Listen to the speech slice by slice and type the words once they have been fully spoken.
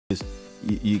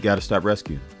You got to stop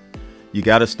rescuing. You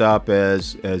got to stop,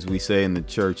 as we say in the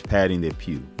church, patting their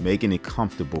pew, making it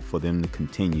comfortable for them to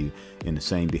continue in the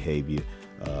same behavior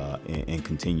and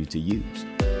continue to use.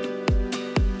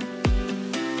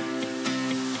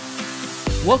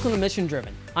 Welcome to Mission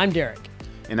Driven. I'm Derek.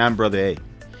 And I'm Brother A.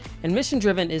 And Mission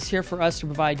Driven is here for us to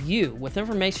provide you with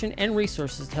information and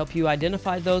resources to help you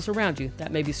identify those around you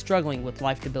that may be struggling with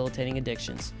life-debilitating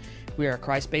addictions. We are a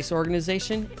Christ-based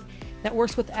organization that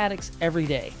works with addicts every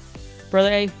day.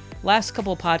 Brother A, last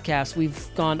couple of podcasts,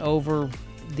 we've gone over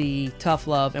the tough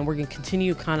love, and we're going to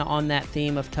continue kind of on that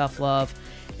theme of tough love.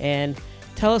 And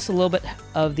tell us a little bit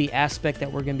of the aspect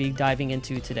that we're going to be diving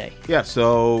into today. Yeah,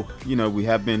 so, we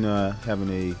have been having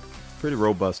a pretty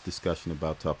robust discussion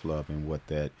about tough love and what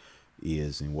that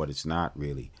is and what it's not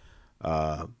really.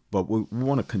 But we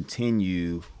want to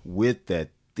continue with that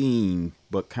theme,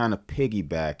 but kind of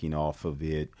piggybacking off of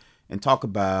it and talk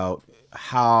about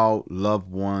how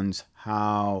loved ones,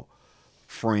 how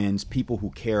friends, people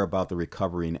who care about the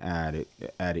recovering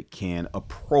addict can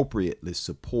appropriately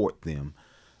support them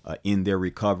in their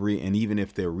recovery, and even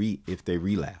if they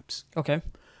relapse. Okay.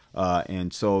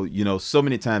 And so, so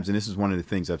many times, and this is one of the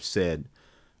things I've said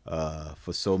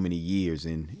for so many years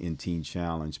in Teen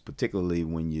Challenge,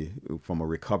 particularly from a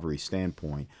recovery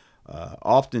standpoint,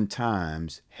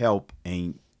 oftentimes help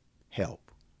ain't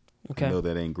help. Okay. I know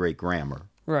that ain't great grammar.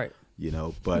 Right.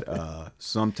 But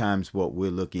sometimes what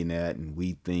we're looking at and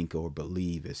we think or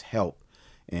believe is help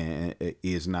and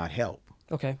is not help.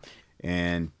 Okay.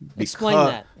 And Explain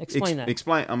that.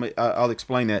 I'll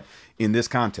explain that in this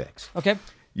context. Okay.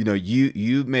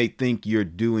 You may think you're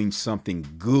doing something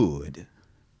good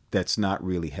that's not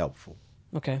really helpful.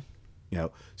 Okay.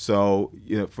 So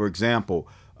for example,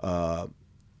 a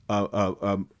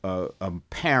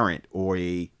parent or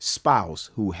a spouse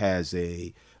who has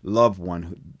a loved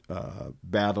one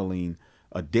battling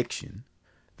addiction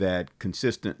that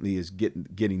consistently is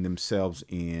getting themselves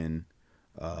in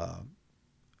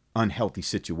unhealthy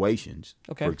situations.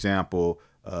 Okay. For example,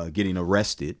 getting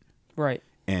arrested. Right.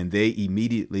 And they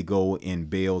immediately go and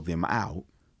bail them out.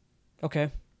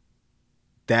 Okay.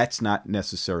 That's not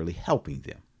necessarily helping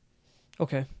them.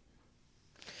 Okay.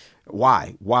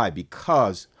 Why?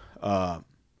 Because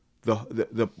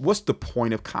what's the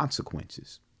point of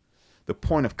consequences? The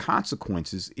point of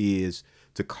consequences is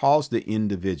to cause the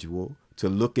individual to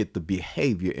look at the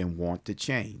behavior and want to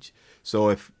change. So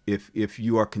if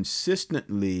you are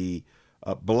consistently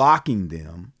blocking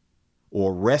them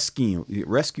or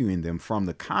rescuing them from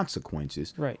the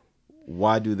consequences, right,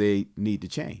 why do they need to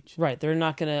change? Right. They're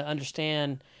not going to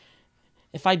understand,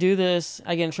 if I do this,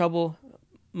 I get in trouble,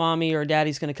 mommy or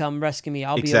daddy's going to come rescue me.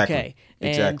 I'll be okay. And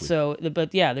exactly. So,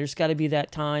 but yeah, there's got to be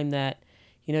that time that,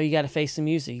 you got to face the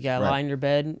music. You got to lie in your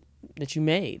bed that you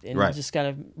made. And you just got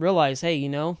to realize,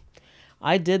 hey,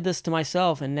 I did this to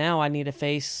myself, and now I need to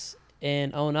face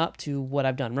and own up to what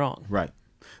I've done wrong. Right.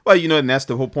 Well, and that's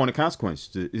the whole point of consequence.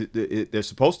 They're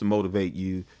supposed to motivate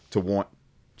you to want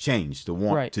change, to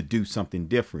want to do something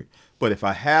different. But if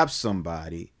I have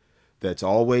somebody that's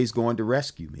always going to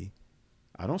rescue me,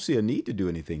 I don't see a need to do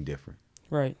anything different.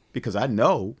 Right. Because I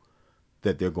know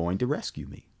that they're going to rescue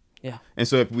me. Yeah. And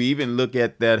so if we even look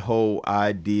at that whole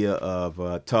idea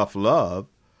of tough love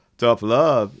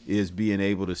is being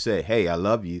able to say, hey, I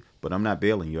love you, but I'm not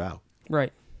bailing you out.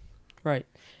 Right. Right.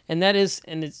 And it's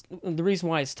the reason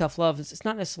why it's tough love is it's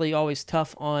not necessarily always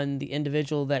tough on the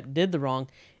individual that did the wrong.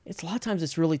 It's a lot of times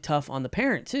it's really tough on the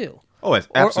parent too. Oh, it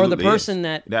absolutely or the person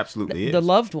is. It absolutely is. The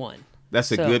loved one.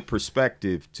 That's a good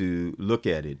perspective to look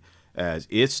at it as.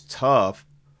 It's tough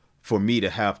for me to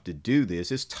have to do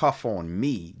this. It's tough on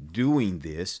me doing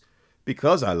this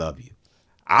because I love you.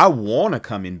 I want to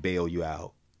come and bail you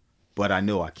out, but I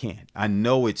know I can't. I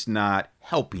know it's not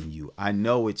helping you. I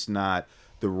know it's not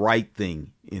the right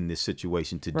thing in this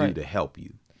situation to do to help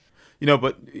you.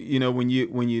 But when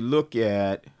you look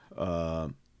at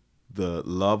the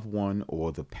loved one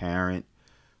or the parent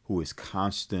who is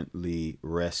constantly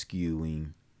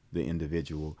rescuing the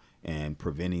individual and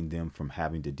preventing them from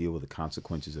having to deal with the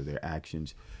consequences of their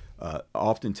actions,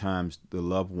 oftentimes the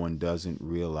loved one doesn't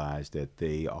realize that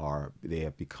they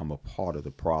have become a part of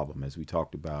the problem. As we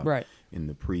talked about in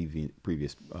the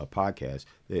previous podcast,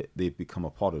 they've become a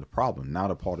part of the problem,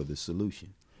 not a part of the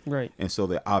solution. Right. And so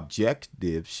the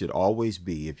objective should always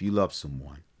be, if you love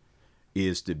someone,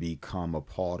 is to become a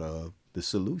part of the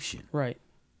solution. Right.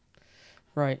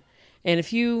 Right. And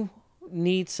if you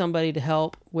need somebody to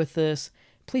help with this,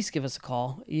 please give us a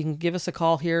call. You can give us a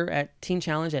call here at Teen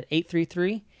Challenge at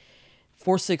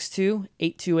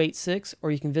 833-462-8286, or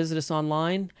you can visit us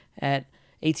online at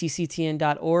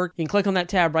atctn.org. You can click on that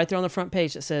tab right there on the front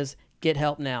page that says Get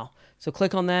Help Now. So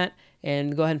click on that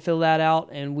and go ahead and fill that out,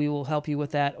 and we will help you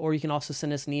with that. Or you can also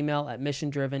send us an email at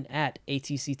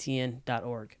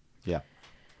missiondriven@atctn.org. Yeah.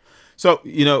 So,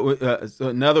 so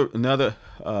another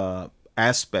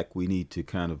aspect we need to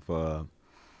kind of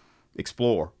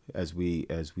explore as we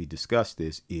discuss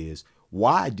this is,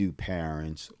 why do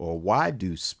parents, or why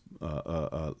do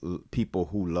people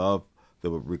who love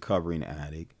the recovering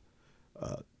addict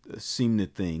seem to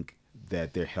think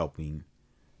that they're helping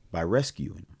by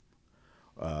rescuing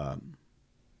them?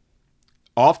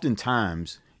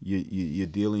 Oftentimes, you're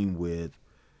dealing with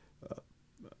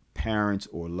parents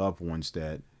or loved ones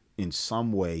that in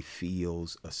some way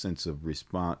feels a sense of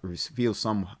feels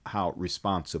somehow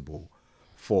responsible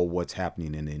for what's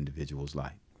happening in the individual's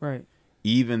life. Right.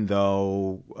 Even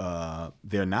though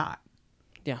they're not.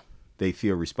 Yeah. They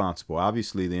feel responsible.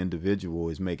 Obviously, the individual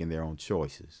is making their own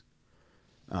choices.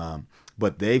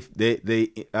 But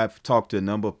I've talked to a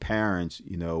number of parents,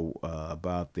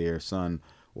 about their son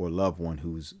or loved one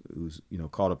who's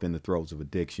caught up in the throes of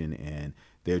addiction, and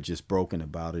they're just broken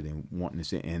about it and wanting to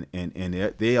say, and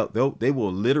they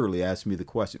will literally ask me the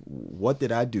question, what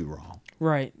did I do wrong?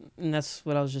 Right. And that's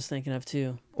what I was just thinking of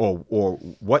too. Or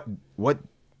what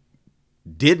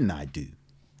didn't I do?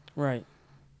 Right.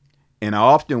 And I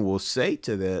often will say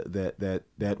to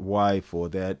that wife or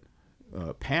that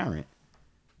parent,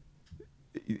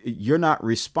 you're not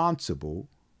responsible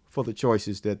for the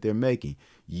choices that they're making.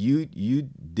 You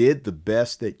did the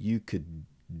best that you could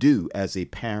do as a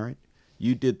parent.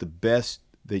 You did the best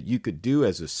that you could do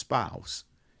as a spouse.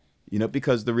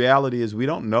 Because the reality is we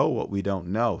don't know what we don't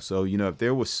know. So, if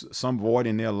there was some void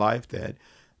in their life that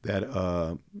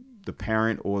the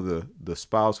parent or the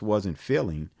spouse wasn't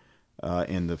filling,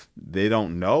 and they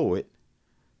don't know it,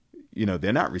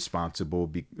 they're not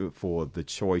responsible for the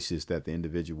choices that the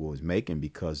individual is making,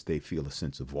 because they feel a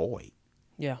sense of void.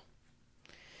 Yeah.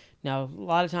 Now, a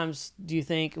lot of times, do you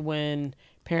think when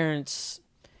parents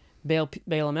bail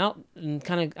them out, and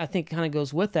I think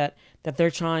goes with that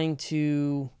they're trying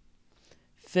to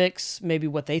fix maybe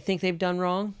what they think they've done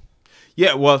wrong?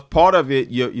 Yeah, well, part of it,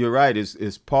 you're right.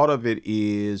 Is part of it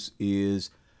is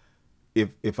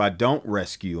if I don't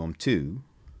rescue them too,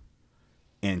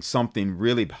 and something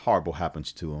really horrible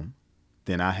happens to them,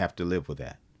 then I have to live with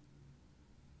that.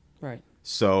 Right.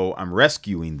 So I'm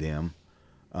rescuing them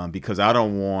because I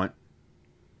don't want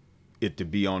it to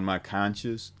be on my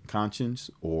conscience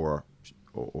or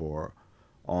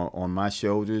on my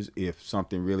shoulders if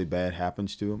something really bad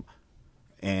happens to them.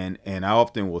 And I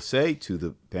often will say to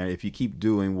the parent, if you keep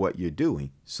doing what you're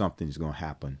doing, something's going to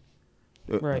happen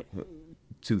right.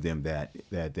 to them that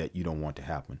you don't want to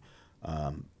happen.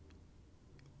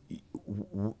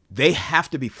 They have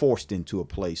to be forced into a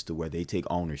place to where they take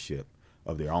ownership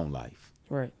of their own life.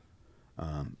 Right.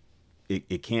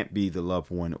 It can't be the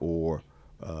loved one or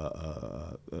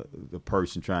the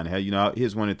person trying to have.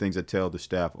 Here's one of the things I tell the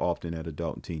staff often at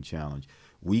Adult and Teen Challenge: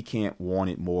 we can't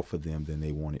want it more for them than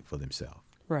they want it for themselves.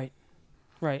 Right.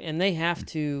 Right. And they have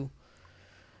to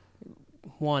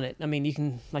want it. I mean, you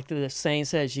can, like the saying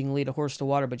says, you can lead a horse to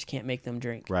water, but you can't make them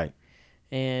drink. Right.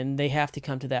 And they have to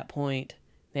come to that point.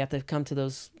 They have to come to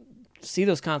see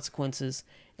those consequences,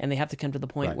 and they have to come to the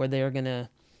point where they're going to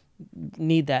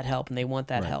need that help, and they want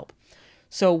that help.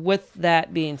 So with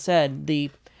that being said,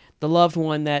 the loved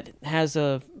one that has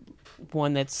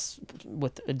one that's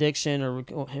with addiction or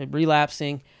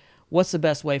relapsing, what's the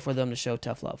best way for them to show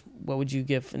tough love? What would you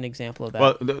give an example of that?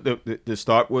 Well, to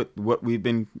start with what we've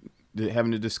been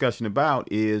having a discussion about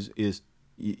is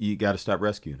you got to stop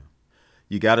rescuing them.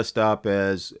 You got to stop,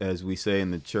 as we say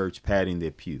in the church, patting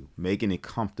their pew, making it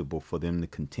comfortable for them to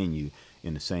continue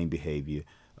in the same behavior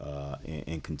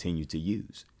and continue to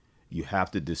use. You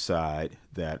have to decide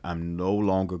that I'm no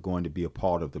longer going to be a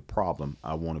part of the problem.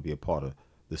 I want to be a part of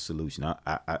the solution.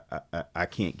 I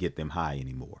can't get them high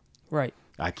anymore. Right.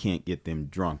 I can't get them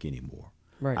drunk anymore.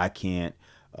 Right. I can't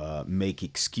make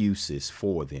excuses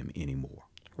for them anymore.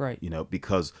 Right.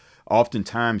 Because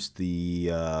oftentimes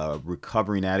the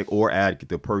recovering addict or addict,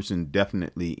 the person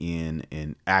definitely in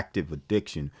an active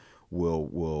addiction,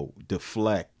 will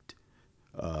deflect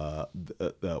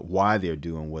why they're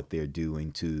doing what they're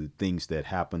doing to things that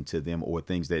happen to them, or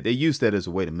things that they use that as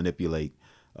a way to manipulate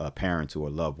parents or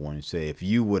a loved one, and say, if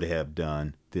you would have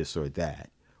done this or that,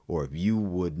 or if you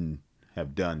wouldn't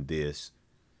have done this,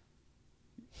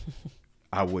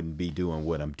 I wouldn't be doing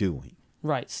what I'm doing.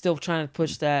 Right. Still trying to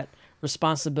push that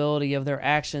responsibility of their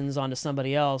actions onto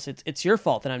somebody else. It's your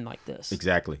fault that I'm like this.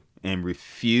 Exactly. And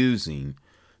refusing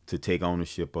to take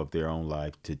ownership of their own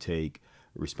life, to take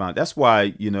respond. That's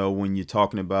why, when you're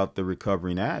talking about the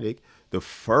recovering addict, the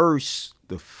first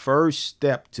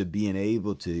step to being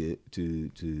able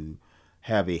to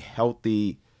have a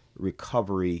healthy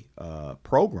recovery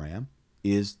program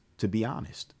is to be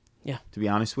honest. Yeah. To be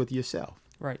honest with yourself.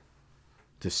 Right.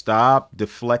 To stop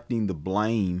deflecting the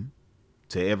blame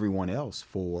to everyone else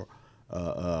for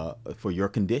your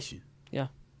condition. Yeah.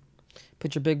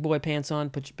 Put your big boy pants on,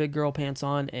 put your big girl pants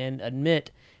on, and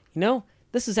admit,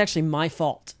 this is actually my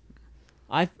fault.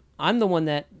 I'm the one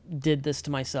that did this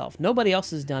to myself. Nobody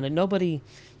else has done it. Nobody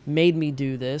made me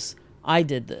do this. I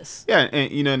did this. Yeah,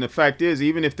 and the fact is,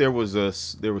 even if there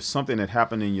was something that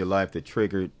happened in your life that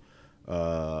triggered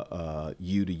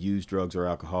you to use drugs or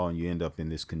alcohol, and you end up in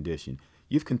this condition,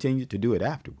 you've continued to do it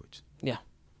afterwards. Yeah.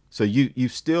 So you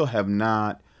still have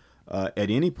not at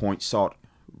any point sought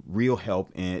real help,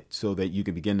 and so that you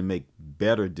can begin to make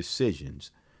better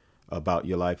decisions about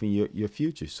your life and your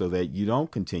future, so that you don't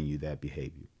continue that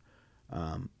behavior.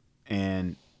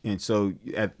 And so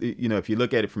if you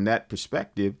look at it from that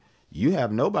perspective, you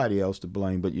have nobody else to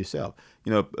blame but yourself.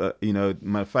 Matter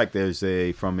of fact,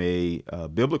 from a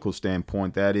biblical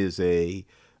standpoint, that is a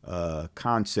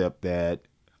concept that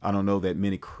I don't know that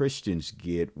many Christians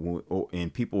get,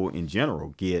 and people in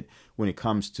general get, when it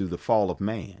comes to the fall of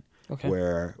man. Okay.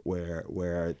 Where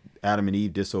Adam and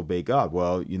Eve disobey God.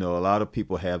 Well, a lot of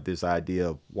people have this idea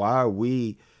of, why are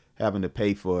we having to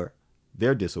pay for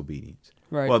their disobedience?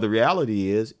 Right. Well, the reality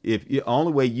is, if the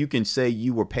only way you can say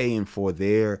you were paying for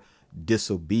their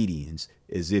disobedience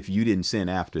is if you didn't sin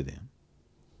after them.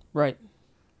 Right.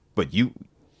 But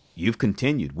you've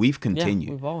continued. We've continued.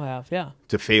 Yeah, we've all have. Yeah.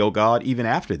 To fail God even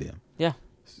after them. Yeah.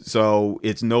 So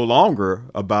it's no longer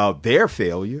about their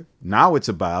failure. Now it's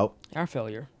about our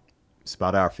failure. It's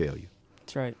about our failure.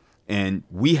 That's right. And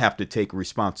we have to take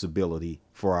responsibility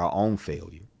for our own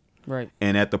failure. Right.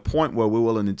 And at the point where we're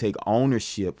willing to take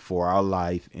ownership for our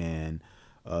life and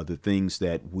the things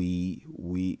that we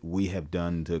have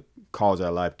done to cause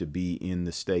our life to be in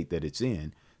the state that it's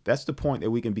in, that's the point that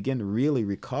we can begin to really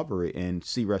recover it and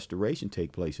see restoration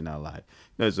take place in our life.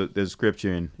 There's a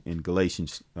scripture in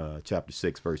Galatians chapter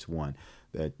 6, verse 1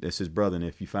 that says, "Brethren,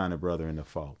 if you find a brother in a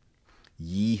fault,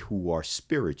 ye who are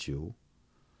spiritual,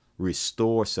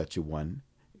 restore such a one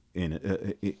in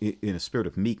a spirit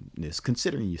of meekness,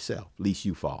 considering yourself, lest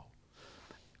you fall."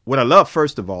 What I love,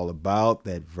 first of all, about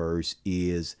that verse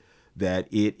is that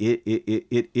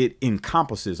it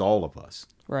encompasses all of us.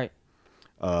 Right.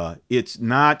 It's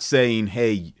not saying,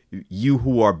 hey, you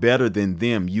who are better than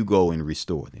them, you go and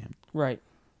restore them. Right.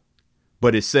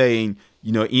 But it's saying,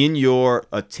 in your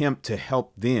attempt to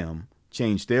help them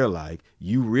change their life,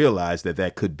 you realize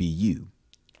that could be you.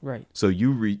 Right. So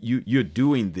you're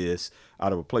doing this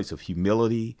out of a place of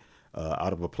humility,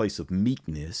 out of a place of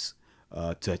meekness,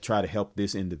 to try to help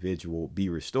this individual be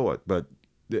restored. But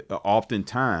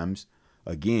oftentimes,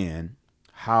 again,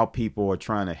 how people are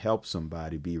trying to help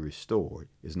somebody be restored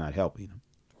is not helping them.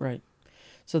 Right.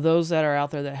 So those that are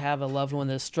out there that have a loved one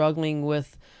that's struggling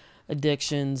with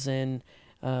addictions and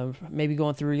maybe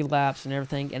going through relapse and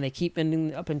everything, and they keep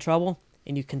ending up in trouble,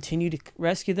 and you continue to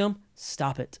rescue them,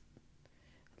 stop it.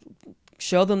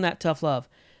 Show them that tough love.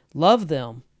 Love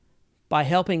them by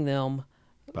helping them,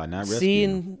 by not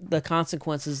seeing the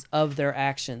consequences of their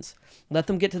actions. Let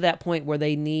them get to that point where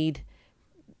they need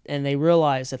and they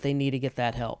realize that they need to get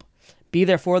that help. Be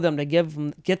there for them to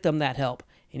get them that help.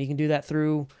 And you can do that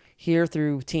through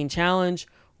Teen Challenge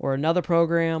or another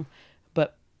program,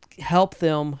 but help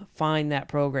them find that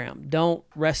program. Don't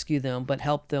rescue them, but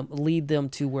help them, lead them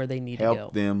to where they need to go.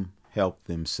 Help them help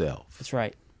themselves. That's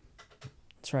right.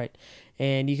 That's right.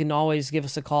 And you can always give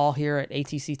us a call here at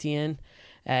ATCTN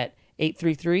at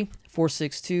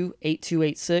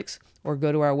 833-462-8286, or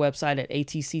go to our website at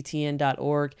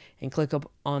atctn.org and click up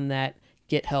on that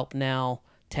Get Help Now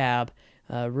tab.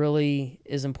 Really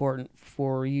is important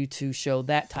for you to show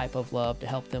that type of love to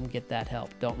help them get that help.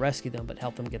 Don't rescue them, but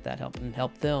help them get that help, and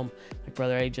help them, like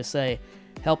Brother A just say,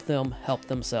 help them help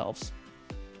themselves.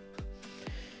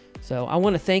 So I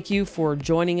want to thank you for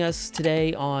joining us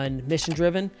today on Mission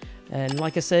Driven. And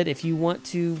like I said, if you want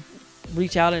to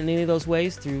reach out in any of those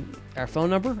ways, through our phone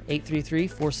number,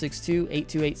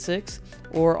 833-462-8286,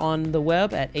 or on the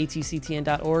web at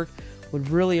atctn.org, would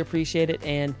really appreciate it.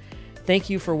 And thank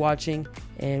you for watching,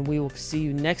 and we will see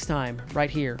you next time right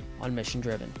here on Mission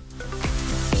Driven.